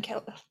people 10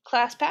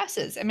 class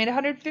passes. I made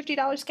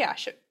 $150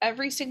 cash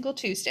every single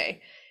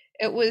Tuesday.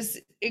 It was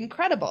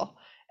incredible.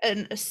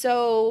 And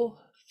so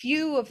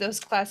few of those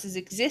classes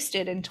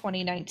existed in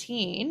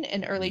 2019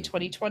 and early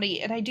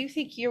 2020, and I do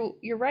think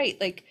you're right.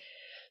 Like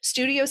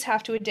studios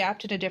have to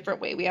adapt in a different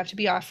way. We have to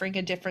be offering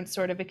a different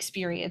sort of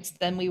experience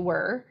than we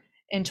were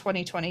in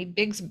 2020.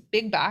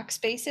 Big box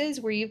spaces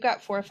where you've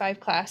got 4 or 5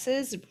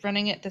 classes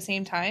running at the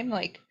same time.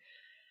 Like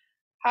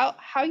how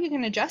are you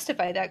going to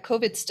justify that?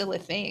 COVID's still a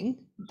thing.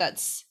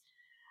 That's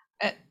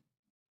uh,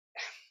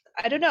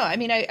 I don't know. I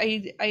mean,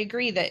 I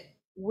agree that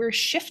we're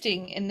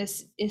shifting in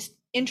this is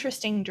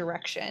interesting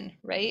direction,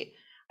 right?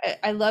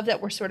 I love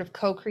that we're sort of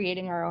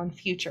co-creating our own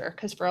future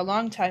because for a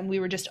long time we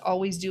were just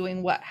always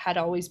doing what had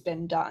always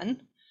been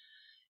done.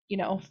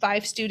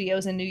 5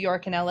 studios in New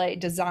York and LA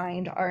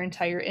designed our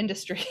entire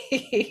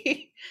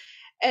industry.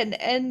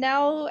 And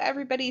now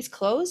everybody's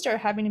closed or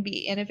having to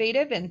be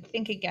innovative and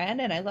think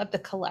again. And I love the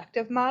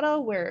collective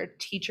model where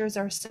teachers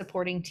are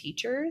supporting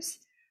teachers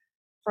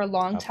for a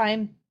long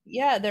time.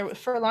 Yeah, there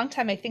for a long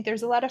time I think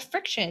there's a lot of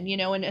friction,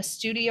 in a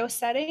studio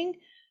setting.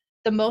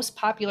 The most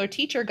popular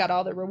teacher got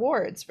all the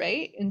rewards,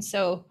 right? And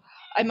so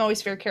I'm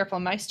always very careful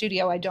in my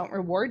studio. I don't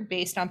reward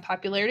based on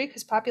popularity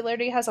because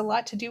popularity has a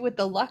lot to do with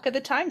the luck of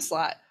the time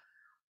slot.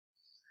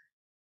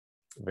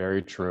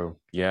 Very true.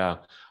 Yeah.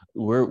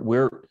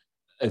 We're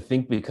I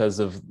think because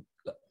of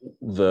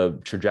the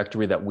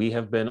trajectory that we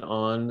have been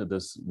on,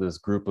 this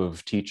group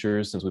of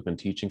teachers, since we've been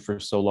teaching for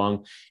so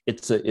long,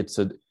 it's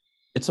a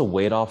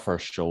weight off our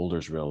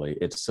shoulders, really.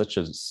 It's such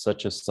a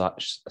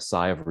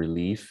sigh of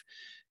relief,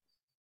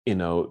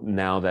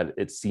 now that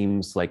it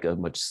seems like a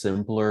much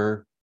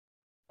simpler,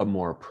 a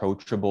more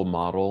approachable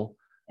model,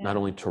 not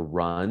only to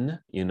run,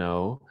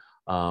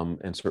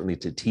 and certainly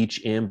to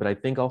teach in, but I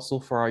think also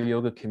for our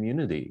yoga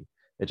community.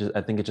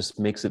 I think it just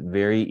makes it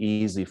very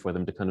easy for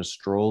them to kind of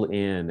stroll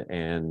in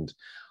and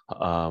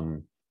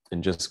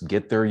just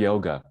get their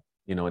yoga,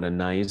 in a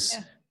nice,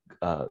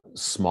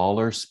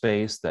 smaller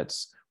space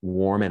that's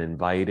warm and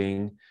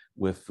inviting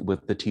with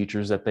the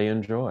teachers that they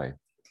enjoy.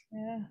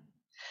 Yeah.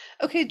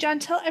 Okay, John,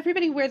 tell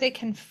everybody where they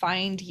can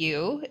find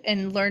you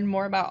and learn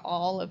more about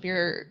all of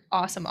your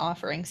awesome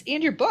offerings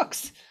and your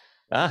books.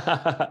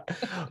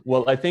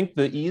 Well, I think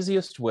the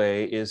easiest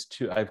way is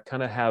I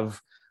kind of have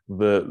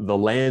the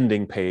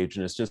landing page,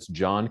 and it's just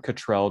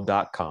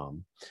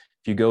johncottrell.com.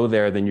 If you go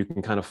there, then you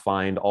can kind of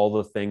find all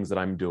the things that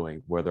I'm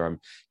doing, whether I'm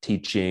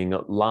teaching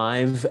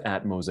live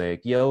at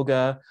Mosaic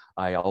Yoga.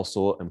 I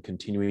also am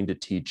continuing to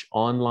teach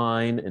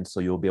online. And so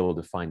you'll be able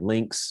to find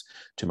links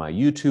to my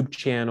YouTube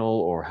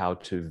channel or how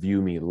to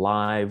view me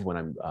live when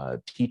I'm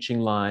teaching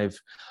live.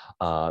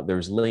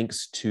 There's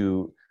links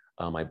to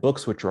my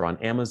books, which are on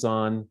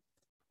Amazon.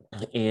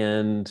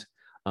 And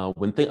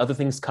when other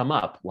things come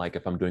up, like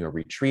if I'm doing a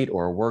retreat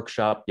or a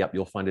workshop,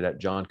 you'll find it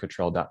at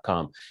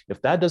johncottrell.com. If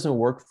that doesn't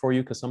work for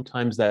you, because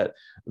sometimes that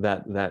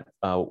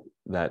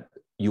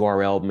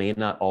URL may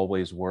not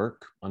always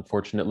work,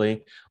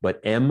 unfortunately, but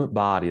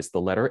Embody, it's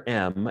the letter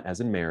M as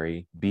in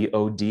Mary,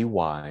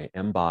 BODY,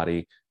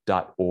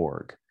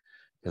 embody.org.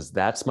 Because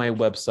that's my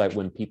website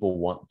when people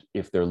want,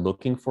 if they're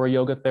looking for a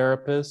yoga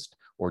therapist,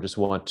 or just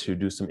want to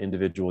do some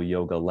individual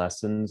yoga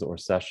lessons or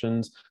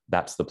sessions,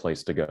 that's the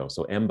place to go.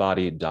 So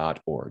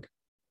embody.org.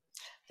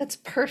 That's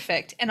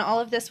perfect. And all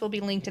of this will be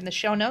linked in the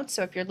show notes.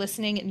 So if you're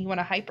listening and you want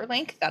a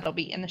hyperlink, that'll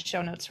be in the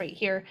show notes right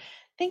here.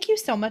 Thank you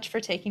so much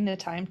for taking the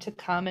time to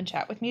come and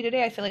chat with me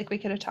today. I feel like we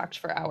could have talked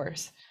for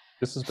hours.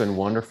 This has been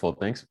wonderful.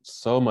 Thanks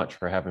so much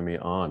for having me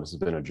on. This has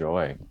been a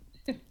joy.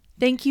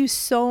 Thank you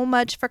so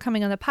much for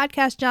coming on the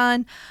podcast,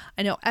 John.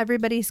 I know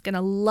everybody's going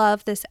to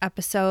love this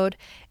episode.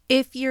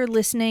 If you're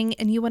listening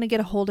and you want to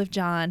get a hold of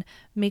John,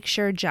 make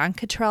sure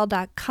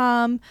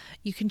johncottrell.com.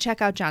 You can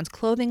check out John's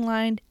clothing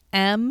line,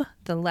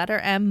 the letter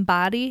M,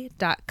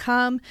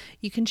 body.com.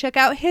 You can check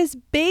out his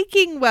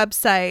baking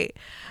website.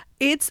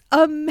 It's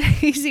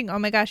amazing. Oh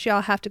my gosh,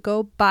 y'all have to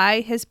go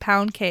buy his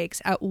pound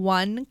cakes at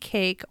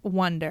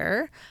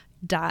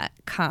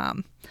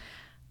onecakewonder.com.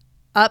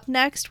 Up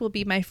next will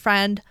be my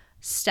friend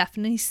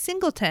Stephanie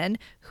Singleton,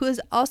 who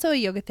is also a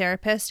yoga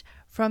therapist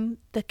from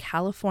the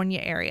California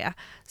area.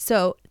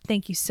 So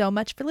thank you so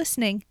much for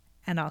listening,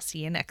 and I'll see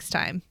you next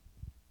time.